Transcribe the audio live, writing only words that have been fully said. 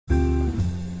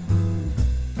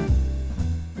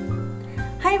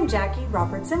Hi, I'm Jackie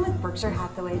Robertson with Berkshire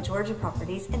Hathaway Georgia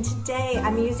Properties, and today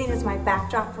I'm using as my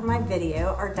backdrop for my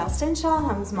video our Dustin Shaw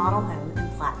Homes model home in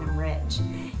Platinum Ridge.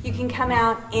 You can come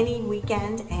out any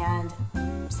weekend and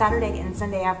Saturday and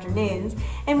Sunday afternoons,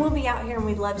 and we'll be out here and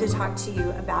we'd love to talk to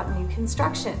you about new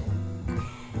construction.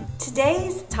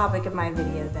 Today's topic of my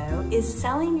video, though, is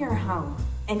selling your home.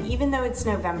 And even though it's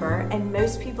November and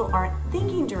most people aren't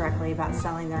thinking directly about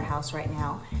selling their house right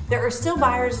now, there are still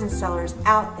buyers and sellers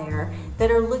out there that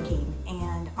are looking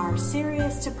and are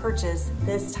serious to purchase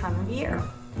this time of year.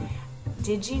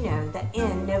 Did you know that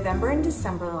in November and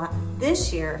December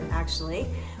this year, actually,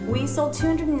 we sold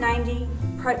 290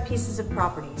 pieces of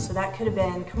property. So that could have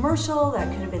been commercial, that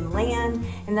could have been land,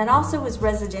 and that also was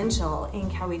residential in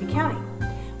Coweta County,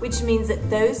 which means that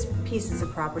those pieces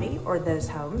of property or those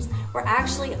homes were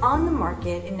actually on the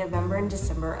market in November and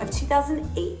December of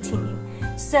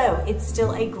 2018. So it's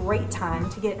still a great time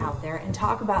to get out there and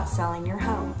talk about selling your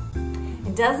home.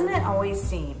 And doesn't it always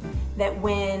seem that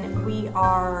when we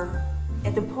are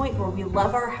at the point where we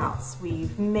love our house,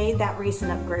 we've made that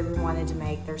recent upgrade we wanted to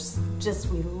make,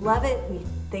 we love it, we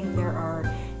think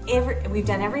we've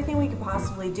done everything we could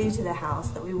possibly do to the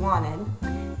house that we wanted,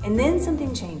 and then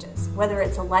something changes, whether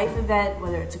it's a life event,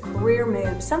 whether it's a career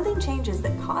move, something changes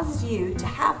that causes you to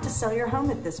have to sell your home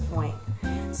at this point.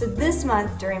 So this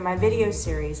month during my video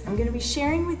series, I'm going to be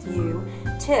sharing with you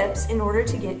tips in order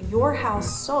to get your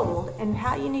house sold and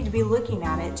how you need to be looking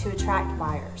at it to attract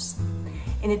buyers.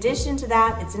 In addition to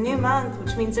that, it's a new month,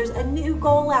 which means there's a new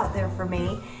goal out there for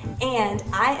me, and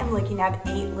I am looking at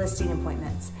 8 listing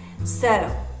appointments. So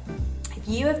if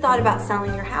you have thought about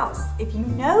selling your house, if you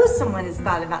know someone has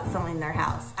thought about selling their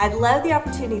house, I'd love the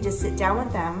opportunity to sit down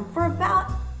with them for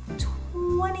about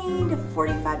 20 to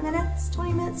 45 minutes,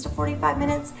 20 minutes to 45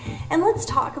 minutes, and let's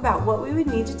talk about what we would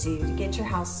need to do to get your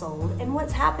house sold and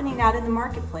what's happening out in the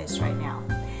marketplace right now.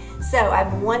 So I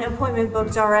have 1 appointment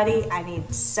booked already. I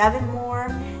need 7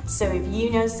 more. So if you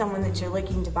know someone that you're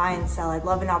looking to buy and sell, I'd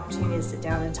love an opportunity to sit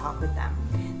down and talk with them.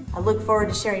 I look forward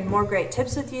to sharing more great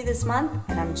tips with you this month,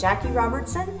 and I'm Jackie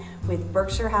Robertson with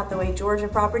Berkshire Hathaway Georgia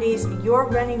Properties, your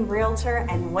running realtor,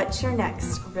 and what's your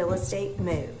next real estate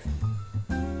move?